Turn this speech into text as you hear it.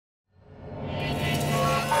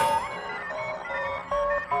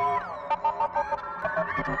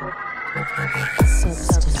Eagle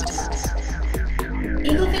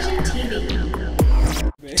Vision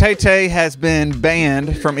TV. Tay-Tay has been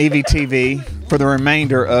banned from EVTV for the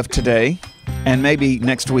remainder of today and maybe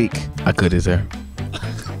next week. I cut his hair.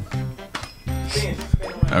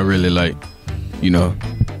 I really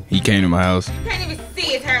he came to my house. You can't even see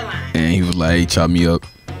his hairline. And he was like, hey, chop me up.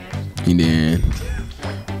 And then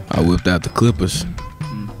I whipped out the clippers.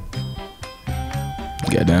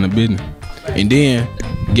 Got down to business. And then,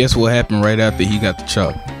 guess what happened right after he got the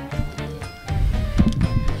chop?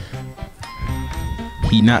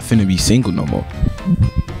 He not finna be single no more.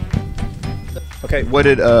 Okay, what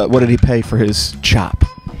did he pay for his chop?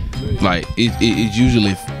 Like, it's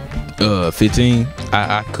usually 15.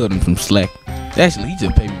 I cut him from slack. Actually, he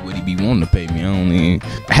just paid me what he be wanting to pay me. I don't even...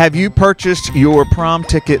 Have you purchased your prom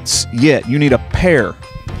tickets yet? You need a pair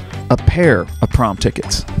of prom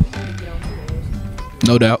tickets.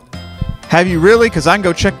 No doubt. Have you really? Because I can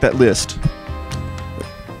go check that list.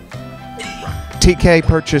 TK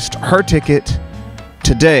purchased her ticket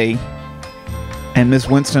today, and Miss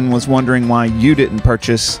Winston was wondering why you didn't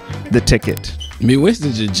purchase the ticket. Miss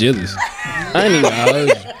Winston's just jealous. I ain't even know.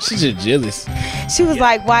 She's just jealous. She was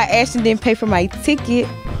like, why Ashton didn't pay for my ticket?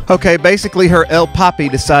 Okay, basically her El Papi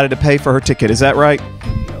decided to pay for her ticket. Is that right?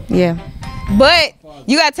 Yeah. But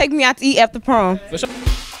you got to take me out to eat after prom. For sure.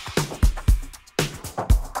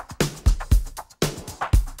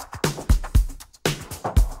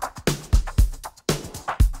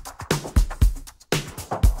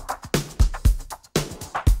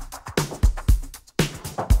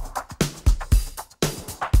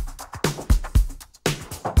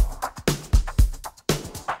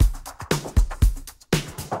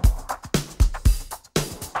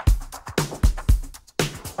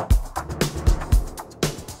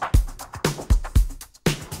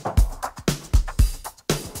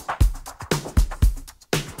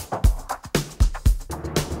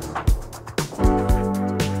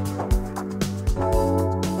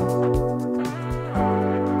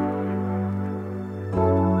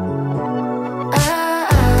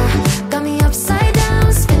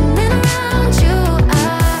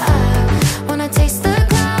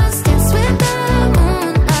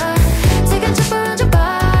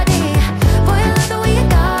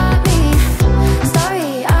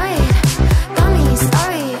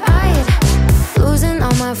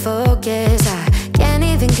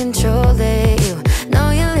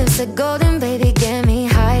 Golden baby, get me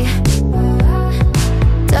high,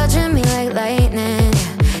 touching me like lightning,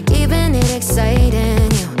 yeah. Keeping it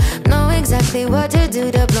exciting. You know exactly what to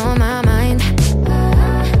do to blow my mind.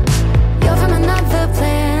 You're from another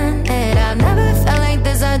planet. I've never felt like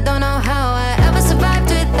this. I don't know how I ever survived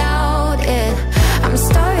without it. I'm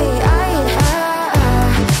starry-eyed,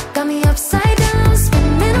 got me upside down,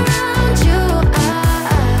 spinning around you.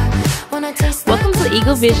 Wanna taste. Welcome to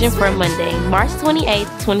Eagle Vision for Monday, March 28th,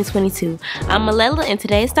 2022. I'm Malela, and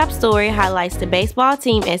today's top story highlights the baseball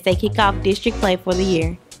team as they kick off district play for the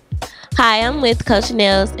year. Hi, I'm with Coach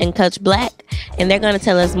Nels and Coach Black, and they're going to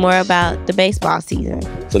tell us more about the baseball season.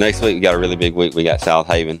 So next week we got a really big week. We got South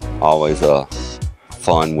Haven, always a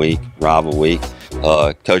fun week, rival week.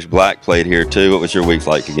 Coach Black played here too. What was your week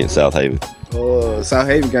like against South Haven? South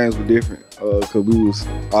Haven games were different because we was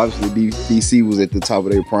obviously DC was at the top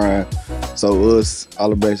of their prime. So us,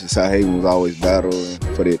 Alabama, South Haven was always battling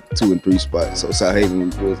for that 2 and 3 spot. So South Haven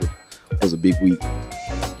was a big week.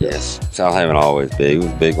 Yes, South Haven always big. It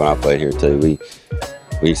was big when I played here too.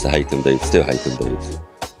 We used to hate them dudes, still hate them dudes.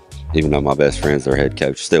 Even though my best friend's their head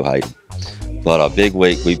coach, still hate them. But a big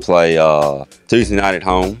week, we play Tuesday night at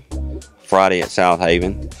home, Friday at South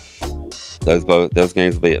Haven. Those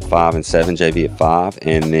games will be at 5 and 7, JV at 5,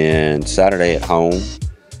 and then Saturday at home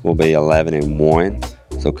will be 11 and 1.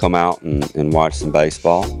 So come out and watch some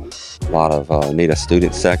baseball. A lot of need a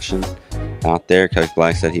student section out there. Coach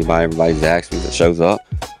Black said he buy everybody's Zaxby's that shows up.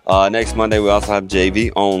 Next Monday we also have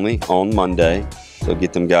JV only on Monday, so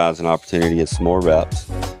get them guys an opportunity to get some more reps.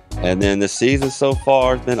 And then the season so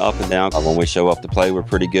far has been up and down. When we show up to play, we're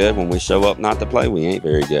pretty good. When we show up not to play, we ain't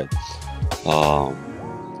very good. So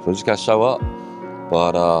we just got to show up.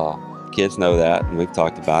 But kids know that, and we've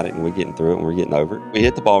talked about it, and we're getting through it, and we're getting over it. We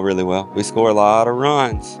hit the ball really well. We score a lot of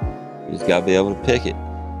runs. We just got to be able to pick it.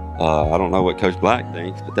 I don't know what Coach Black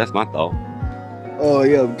thinks, but that's my thought.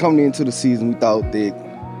 Yeah, coming into the season, we thought that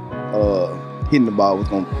hitting the ball was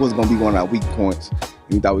going to be one of our weak points.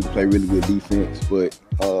 And we thought we could play really good defense, but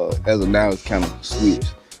as of now, it's kind of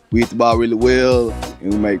switched. We hit the ball really well,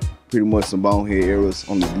 and we make pretty much some bonehead errors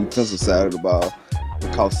on the defensive side of the ball.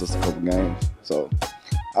 It cost us a couple games. So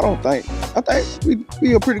I think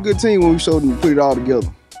we a pretty good team when we showed them to put it all together.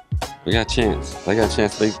 we got a chance. They got a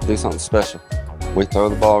chance to do something special. We throw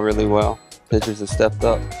the ball really well. Pitchers have stepped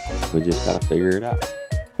up. We just got to figure it out.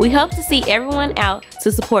 We hope to see everyone out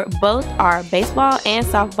to support both our baseball and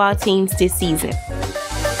softball teams this season.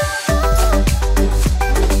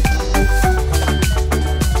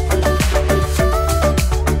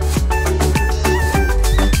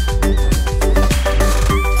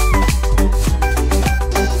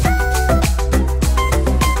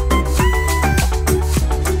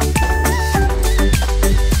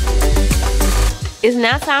 It's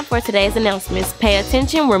now time for today's announcements. Pay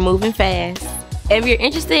attention, we're moving fast. If you're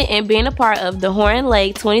interested in being a part of the Horn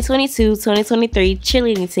Lake 2022-2023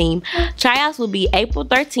 cheerleading team, tryouts will be April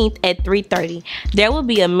 13th at 3:30. There will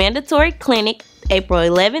be a mandatory clinic April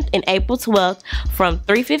 11th and April 12th from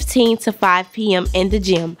 3:15 to 5 p.m. in the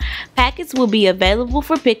gym. Packets will be available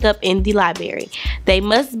for pickup in the library. They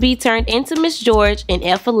must be turned into Miss George in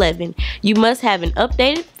F11. You must have an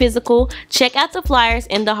updated physical. Check out the flyers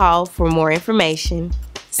in the hall for more information.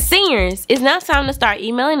 Seniors, it's now time to start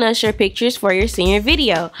emailing us your pictures for your senior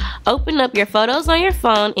video. Open up your photos on your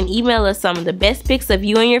phone and email us some of the best pics of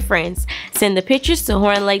you and your friends. Send the pictures to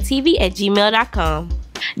hornlaketv@gmail.com.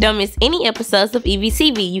 Don't miss any episodes of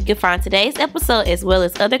EVTV. You can find today's episode as well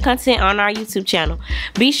as other content on our YouTube channel.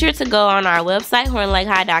 Be sure to go on our website,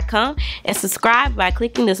 hornlakehigh.com, and subscribe by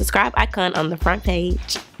clicking the subscribe icon on the front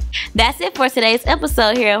page. That's it for today's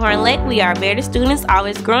episode here at Horn Lake. We are better students,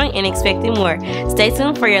 always growing and expecting more. Stay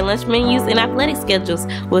tuned for your lunch menus and athletic schedules.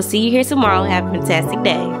 We'll see you here tomorrow. Have a fantastic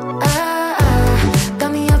day.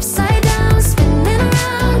 Got me upside down, spinning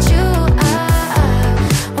around you.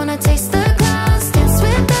 Wanna taste the clouds, dance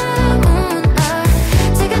with the moon.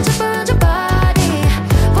 Take a trip around your body.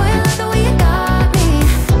 Boy, I love the way you got me.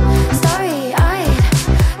 Starry-eyed,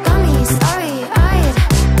 got me starry-eyed.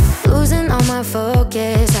 Losing all my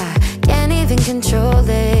focus, I can't even control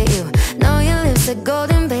it. You know your lips are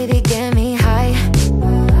golden, baby, get me high.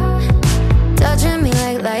 Touching me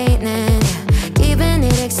like lightning, keeping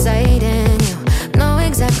it exciting. You know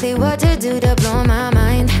exactly what to do to blow my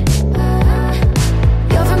mind.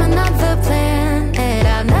 You're from another planet.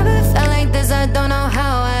 I've never felt like this. I don't know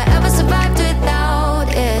how I ever survived without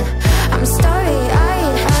it. I'm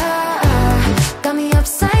starry-eyed. Got me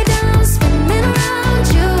upside down, spinning around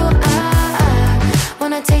you.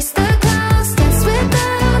 Wanna taste the clouds, dance with the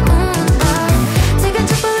moon. Take a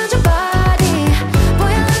trip around your body.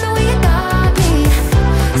 Boy, I love the way you got me.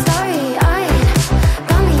 Starry-eyed,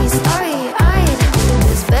 got me starry-eyed.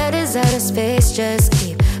 This bed is out of space, just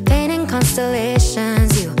keep painting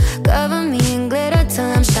constellations. You cover me in glitter till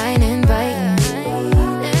I'm shining bright.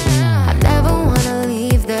 I never wanna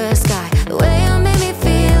leave the sky. The way you made me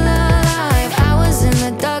feel alive. I was in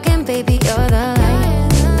the dark and baby, you're the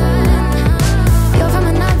light. You're from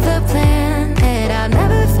another planet. I've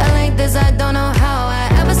never felt like this. I don't know how I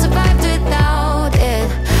ever survived without it.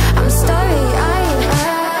 I'm starry-eyed.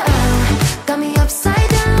 Got me upside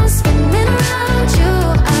down, spinning around you.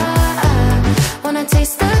 Wanna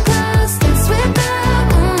taste the clouds, dance with the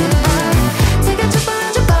moon. Take a trip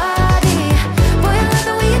around your body. Boy, I love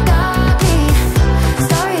the way you got me.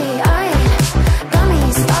 Starry-eyed, got me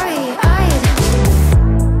starry-eyed.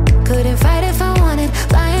 Couldn't fight if I wanted.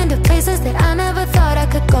 Flying to places that I never thought I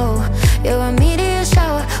could go. You're a meteor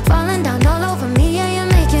shower, falling down all over me. Yeah,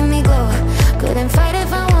 you're making me glow. Couldn't fight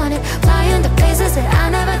if I wanted. Flying to places that I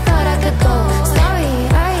never thought I could go.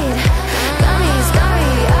 Starry-eyed, got me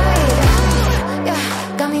starry-eyed. Yeah,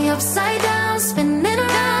 got me upside down, spinning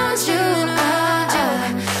around you.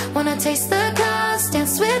 Wanna taste the clouds,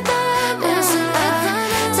 dance with the moon.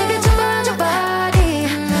 Take a trip around your body.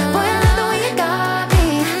 Boy, I love the way you got me.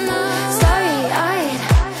 Starry-eyed,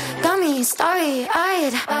 got me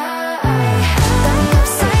starry-eyed.